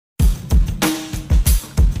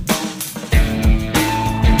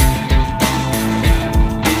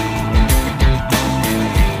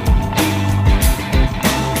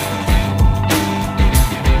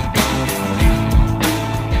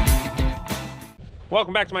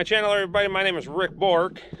Welcome back to my channel, everybody. My name is Rick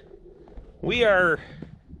Bork. We are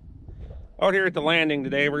out here at the landing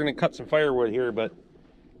today. We're going to cut some firewood here, but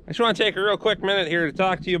I just want to take a real quick minute here to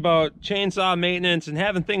talk to you about chainsaw maintenance and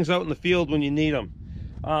having things out in the field when you need them.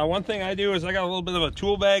 One thing I do is I got a little bit of a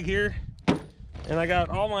tool bag here, and I got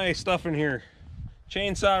all my stuff in here.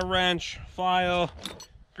 Chainsaw wrench, file,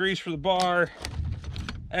 grease for the bar,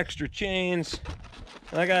 extra chains,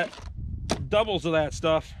 and I got doubles of that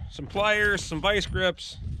stuff, some pliers, some vice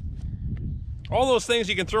grips, all those things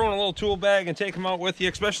you can throw in a little tool bag and take them out with you,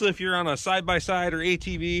 especially if you're on a side-by-side or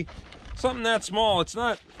ATV, something that small. It's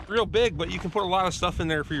not real big, but you can put a lot of stuff in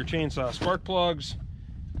there for your chainsaw, spark plugs,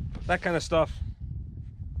 that kind of stuff.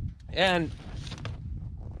 And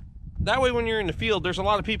that way when you're in the field, there's a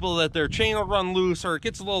lot of people that their chain will run loose or it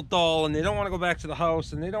gets a little dull and they don't want to go back to the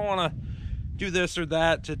house and they don't want to do this or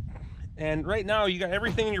that. And right now you got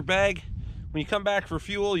everything in your bag. When you come back for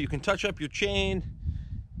fuel, you can touch up your chain,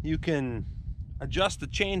 you can adjust the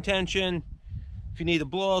chain tension. If you need to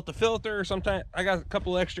blow out the filter, sometimes I got a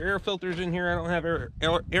couple extra air filters in here. I don't have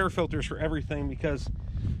air filters for everything because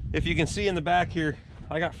if you can see in the back here,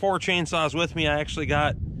 I got 4 chainsaws with me. I actually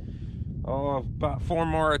got about 4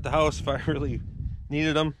 more at the house if I really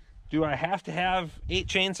needed them. Do I have to have 8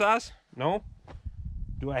 chainsaws? No.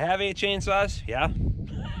 Do I have 8 chainsaws? Yeah.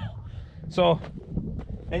 So,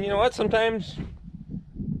 and you know what? Sometimes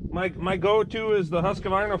my go-to is the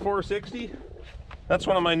Husqvarna 460. That's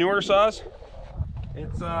one of my newer saws.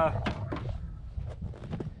 It's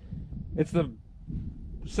the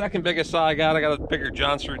second biggest saw I got. I got a bigger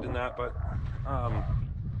Johnsrud than that, but I'm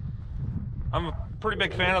a pretty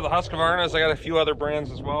big fan of the Husqvarnas. I got a few other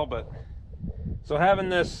brands as well, but so having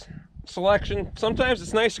this selection, sometimes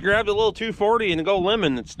it's nice to grab the little 240 and go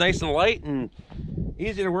lemon. It's nice and light and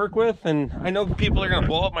easy to work with. And I know people are gonna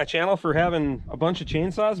blow up my channel for having a bunch of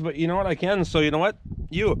chainsaws, but you know what, I can. So you know what,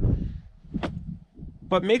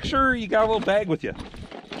 but make sure you got a little bag with you.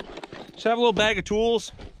 Just have a little bag of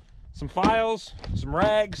tools, some files, some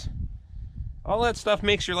rags. All that stuff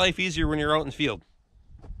makes your life easier when you're out in the field.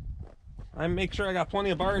 I make sure I got plenty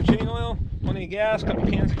of bar and chain oil, plenty of gas, a couple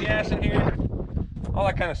cans of gas in here, all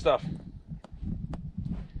that kind of stuff.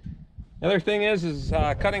 The other thing is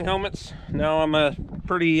cutting helmets. Now I'm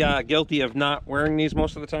pretty guilty of not wearing these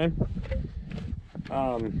most of the time.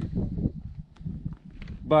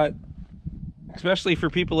 But especially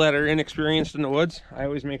for people that are inexperienced in the woods, I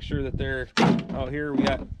always make sure that they're out here. We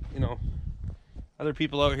got, you know, other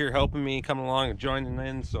people out here helping me come along and joining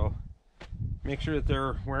in, so make sure that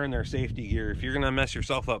they're wearing their safety gear. If you're gonna mess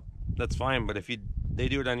yourself up, that's fine, but if they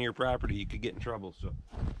do it on your property, you could get in trouble. So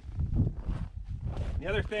the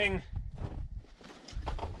other thing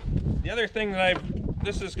that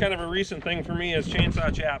this is kind of a recent thing for me is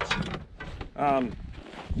chainsaw chaps.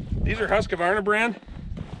 These are Husqvarna brand,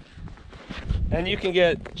 and you can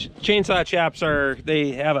get chainsaw chaps.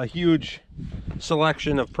 They have a huge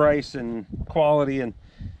selection of price and quality, and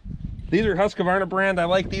these are Husqvarna brand. I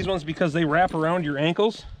like these ones because they wrap around your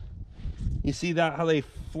ankles. You see that, how they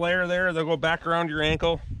flare there? They'll go back around your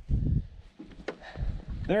ankle.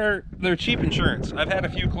 They're cheap insurance. I've had a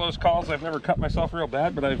few close calls. I've never cut myself real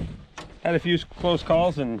bad, but I've had a few close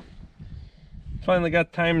calls and finally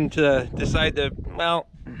got time to decide to, well,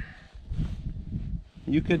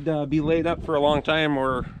 you could be laid up for a long time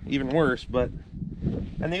or even worse.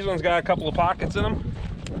 And these ones got a couple of pockets in them.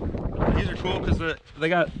 These are cool because they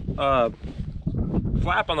got a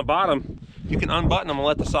flap on the bottom. You can unbutton them and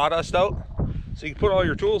let the sawdust out. So you can put all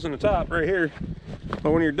your tools in the top right here.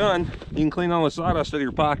 But when you're done, you can clean all the sawdust out of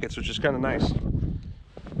your pockets, which is kind of nice.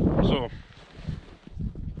 So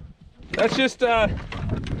that's just a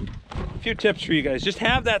few tips for you guys. Just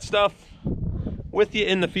have that stuff with you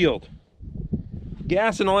in the field.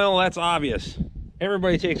 Gas and oil, that's obvious.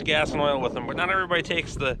 Everybody takes gas and oil with them, but not everybody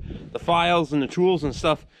takes the files and the tools and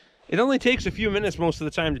stuff. It only takes a few minutes most of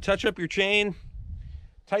the time to touch up your chain,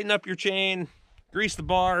 tighten up your chain, grease the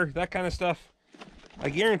bar, that kind of stuff. I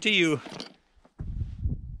guarantee you,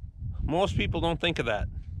 most people don't think of that.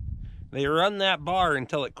 They run that bar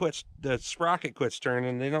until it quits, the sprocket quits turning,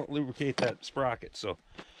 and they don't lubricate that sprocket. So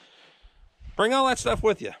bring all that stuff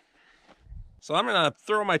with you. So I'm gonna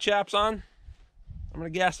throw my chaps on. I'm gonna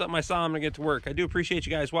gas up my saw. I'm gonna get to work. I do appreciate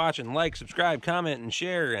you guys watching. Like, subscribe, comment, and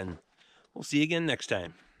share, and we'll see you again next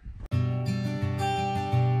time.